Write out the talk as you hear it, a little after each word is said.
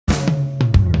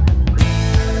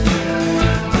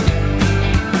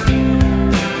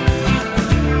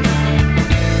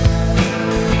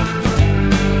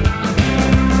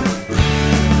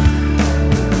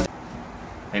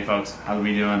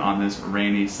we doing on this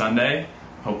rainy Sunday?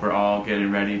 Hope we're all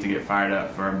getting ready to get fired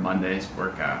up for Monday's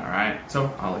workout, all right?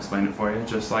 So I'll explain it for you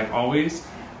just like always.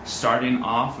 Starting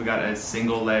off, we got a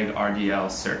single leg RDL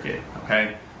circuit,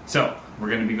 okay? So we're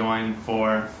gonna be going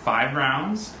for 5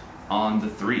 rounds on the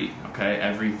 3, okay?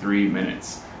 Every 3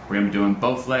 minutes. We're gonna be doing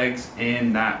both legs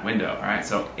in that window, all right?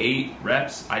 So 8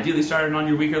 reps, ideally starting on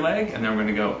your weaker leg, and then we're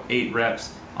gonna go 8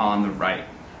 reps on the right,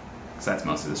 because that's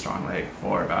mostly the strong leg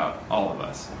for about all of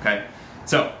us, okay?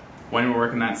 So when we're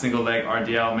working that single leg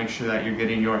RDL, make sure that you're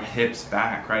getting your hips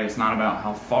back, right? It's not about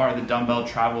how far the dumbbell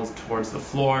travels towards the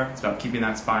floor. It's about keeping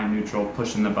that spine neutral,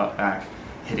 pushing the butt back,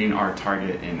 hitting our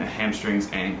target in the hamstrings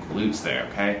and glutes there,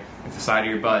 okay? If the side of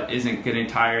your butt isn't getting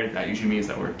tired, that usually means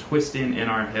that we're twisting in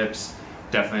our hips.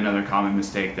 Definitely another common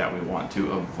mistake that we want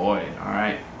to avoid, all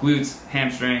right? Glutes,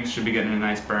 hamstrings, should be getting a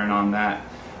nice burn on that.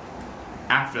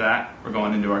 After that, we're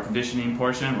going into our conditioning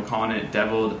portion. We're calling it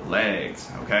deviled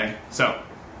legs, okay? So,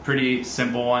 pretty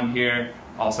simple one here.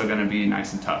 Also gonna be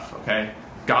nice and tough, okay?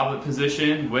 Goblet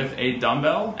position with a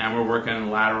dumbbell, and we're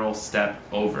working lateral step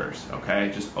overs,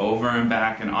 okay? Just over and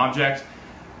back an object.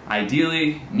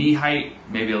 Ideally, knee height,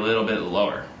 maybe a little bit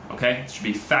lower, okay? It should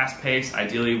be fast paced,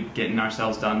 ideally getting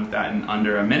ourselves done with that in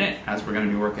under a minute, as we're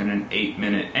gonna be working an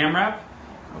 8-minute AMRAP,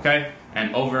 okay?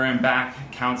 And over and back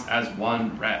counts as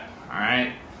 1 rep, all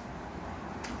right?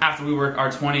 After we work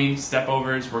our 20 step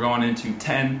overs, we're going into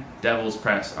 10 devil's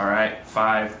press, all right?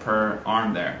 5 per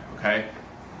arm there, okay?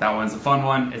 That one's a fun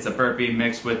one. It's a burpee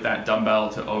mixed with that dumbbell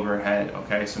to overhead,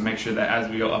 okay? So make sure that as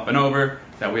we go up and over,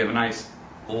 that we have a nice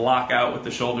lockout with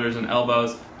the shoulders and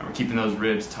elbows, and we're keeping those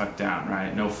ribs tucked down,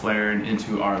 right? No flaring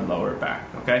into our lower back,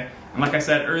 okay? And like I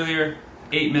said earlier,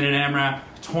 8-minute AMRAP,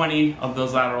 20 of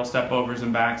those lateral step overs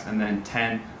and backs, and then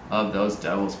 10 of those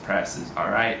devil's presses, all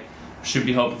right? Should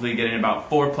be hopefully getting about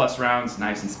 4+ rounds,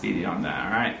 nice and speedy on that,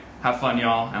 all right? Have fun,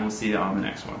 y'all, and we'll see you on the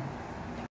next one.